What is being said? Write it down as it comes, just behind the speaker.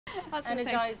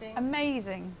Energising.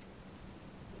 Amazing.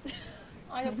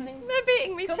 Eye-opening. They're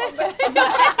beating me to it.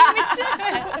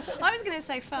 I was going to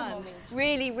say fun.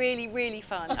 Really, really, really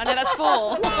fun. I know that's 4.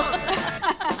 All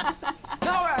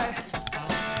right.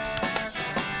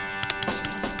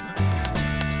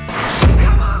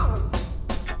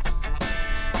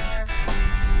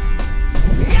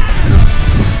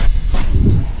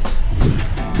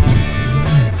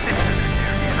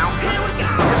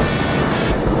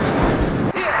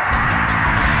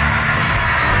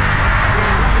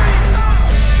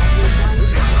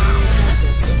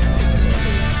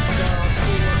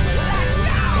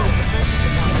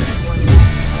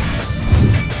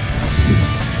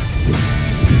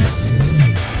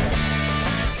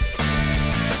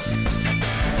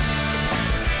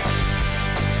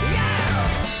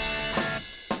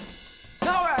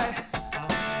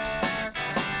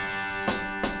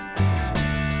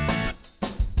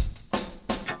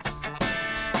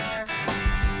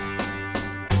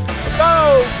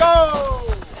 Go!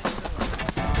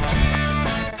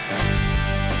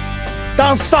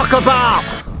 Don't suck about!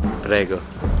 Prego.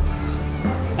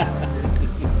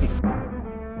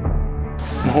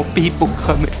 More people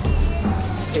coming.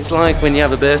 It's like when you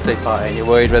have a birthday party and you're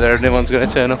worried whether anyone's going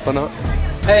to turn up or not.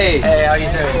 Hey! Hey, how you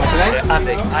doing? What's your name?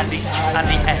 Andy.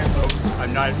 Andy S.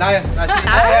 I'm Naya. Naya.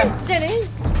 Hi, Jenny.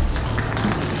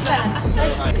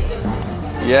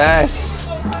 Yes!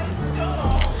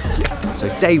 So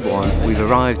day 1, we've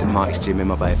arrived at Mike's gym in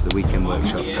Marbella for the weekend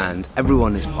workshop and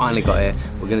everyone has finally got here.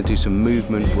 We're going to do some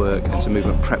movement work and some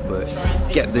movement prep work,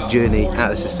 get the journey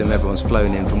out of the system. Everyone's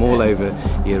flown in from all over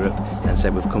Europe and so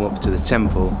we've come up to the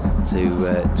temple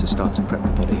to start to prep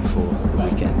the body for the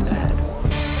weekend ahead.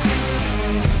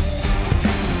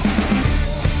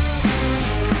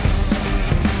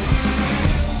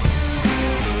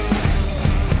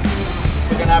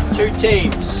 We're going to have 2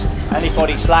 teams.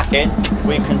 Anybody slacking,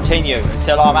 we continue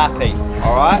until I'm happy,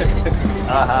 alright?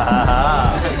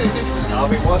 I'll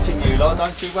be watching you lot,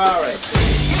 don't you worry.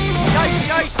 Chase,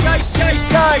 chase, chase, chase,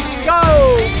 chase, go!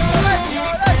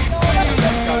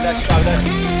 Let's go, let's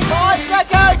go. 5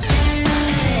 seconds!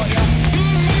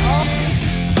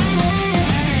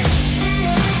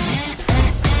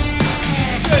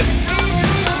 It's good.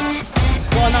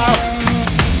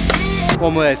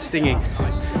 1 word, stinging.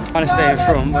 Trying to stay in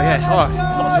front, but yeah, it's hard.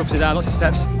 Lots of ups and downs, lots of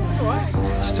steps.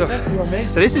 It's tough.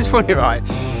 So this is funny, right?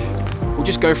 We'll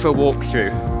just go for a walk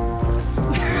through.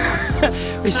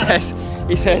 he says,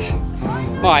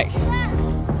 Mike.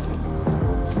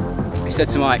 He said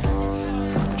to Mike,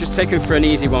 just take him for an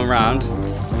easy 1 round,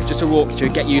 just a walk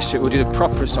through, get used to it. We'll do the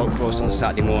proper assault course on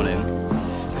Saturday morning.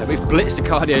 We've blitzed the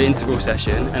cardio interval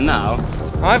session, and now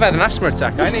I've had an asthma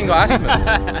attack. I ain't even got asthma.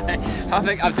 I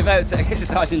think I've developed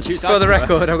exercise-induced asthma. For the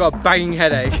record, I've got a banging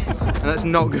headache, and that's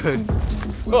not good.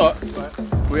 But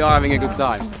we are having a good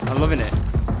time. I'm loving it.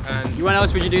 And when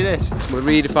else would you do this? we're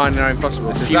redefining our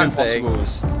impossible. A few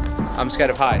impossibles. I'm scared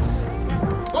of heights.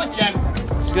 Good, Jem.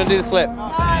 She's gonna do the flip.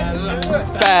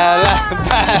 Bella,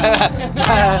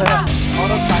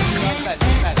 Hold on tight.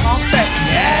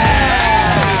 Yeah!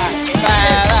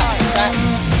 Bella.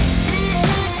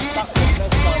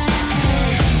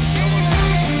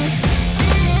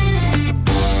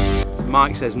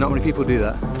 Mike says not many people do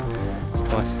that. It's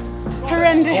twice.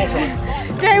 Horrendous.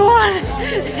 Day 1.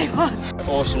 Day 1.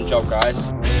 Awesome job,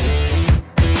 guys.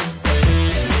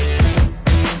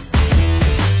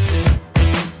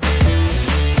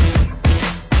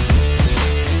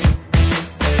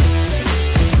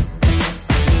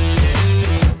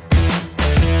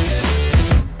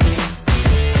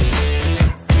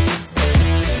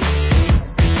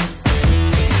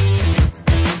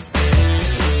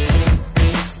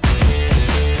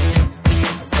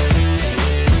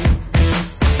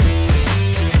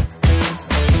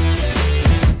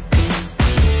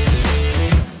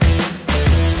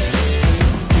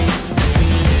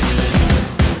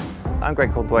 I'm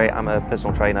Greg Caldwell, I'm a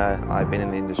personal trainer. I've been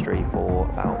in the industry for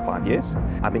about 5 years.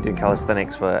 I've been doing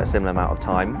calisthenics for a similar amount of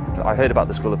time. I heard about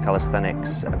the School of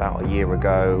Calisthenics about a year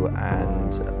ago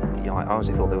and I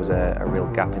honestly thought there was a real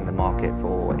gap in the market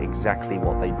for exactly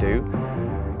what they do.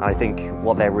 And I think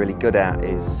what they're really good at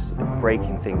is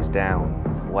breaking things down,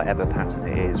 whatever pattern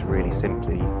it is, really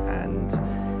simply, and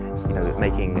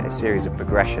making a series of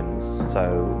progressions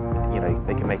so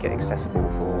they can make it accessible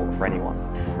for anyone.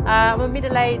 I'm a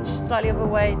middle-aged, slightly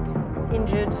overweight,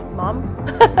 injured mum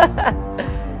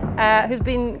who's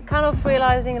been kind of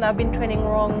realising that I've been training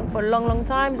wrong for a long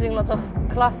time, doing lots of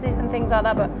classes and things like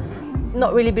that, but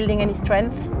not really building any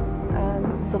strength.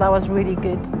 So that was really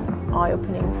good,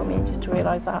 eye-opening for me, just to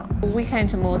realise that. We came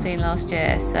to Morzine last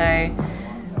year, so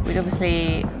We'd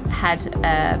obviously had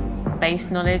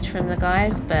base knowledge from the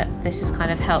guys, but this has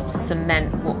kind of helped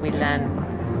cement what we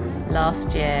learned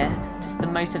last year. Just the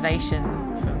motivation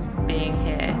from being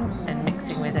here and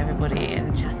mixing with everybody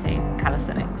and chatting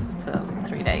calisthenics for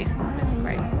 3 days has been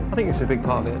great. I think it's a big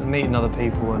part of it, meeting other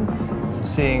people and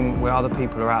seeing where other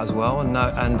people are at as well,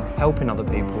 and helping other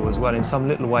people as well in some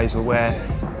little ways where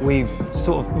we're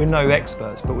no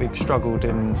experts, but we've struggled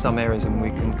in some areas and we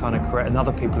can kind of correct, and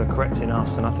other people are correcting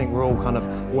us, and I think we're all kind of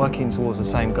working towards the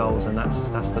same goals, and that's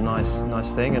the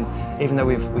nice thing. And even though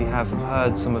we have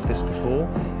heard some of this before,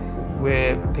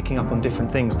 we're picking up on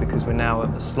different things because we're now at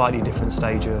a slightly different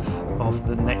stage of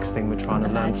the next thing we're trying to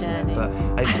learn from it. But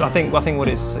I think what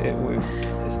we've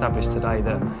established today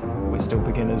that we're still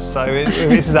beginners, so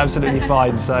this is absolutely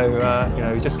fine. So you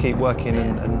know, we just keep working,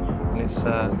 and it's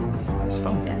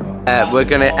fun.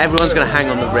 Everyone's gonna hang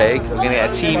on the rig. We're gonna get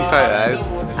a team photo,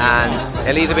 and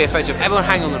it'll either be a photo of everyone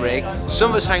hanging on the rig, some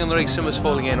of us hang on the rig, some of us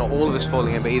falling in, or all of us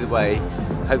falling in. But either way,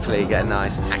 hopefully you get a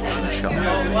nice action shot.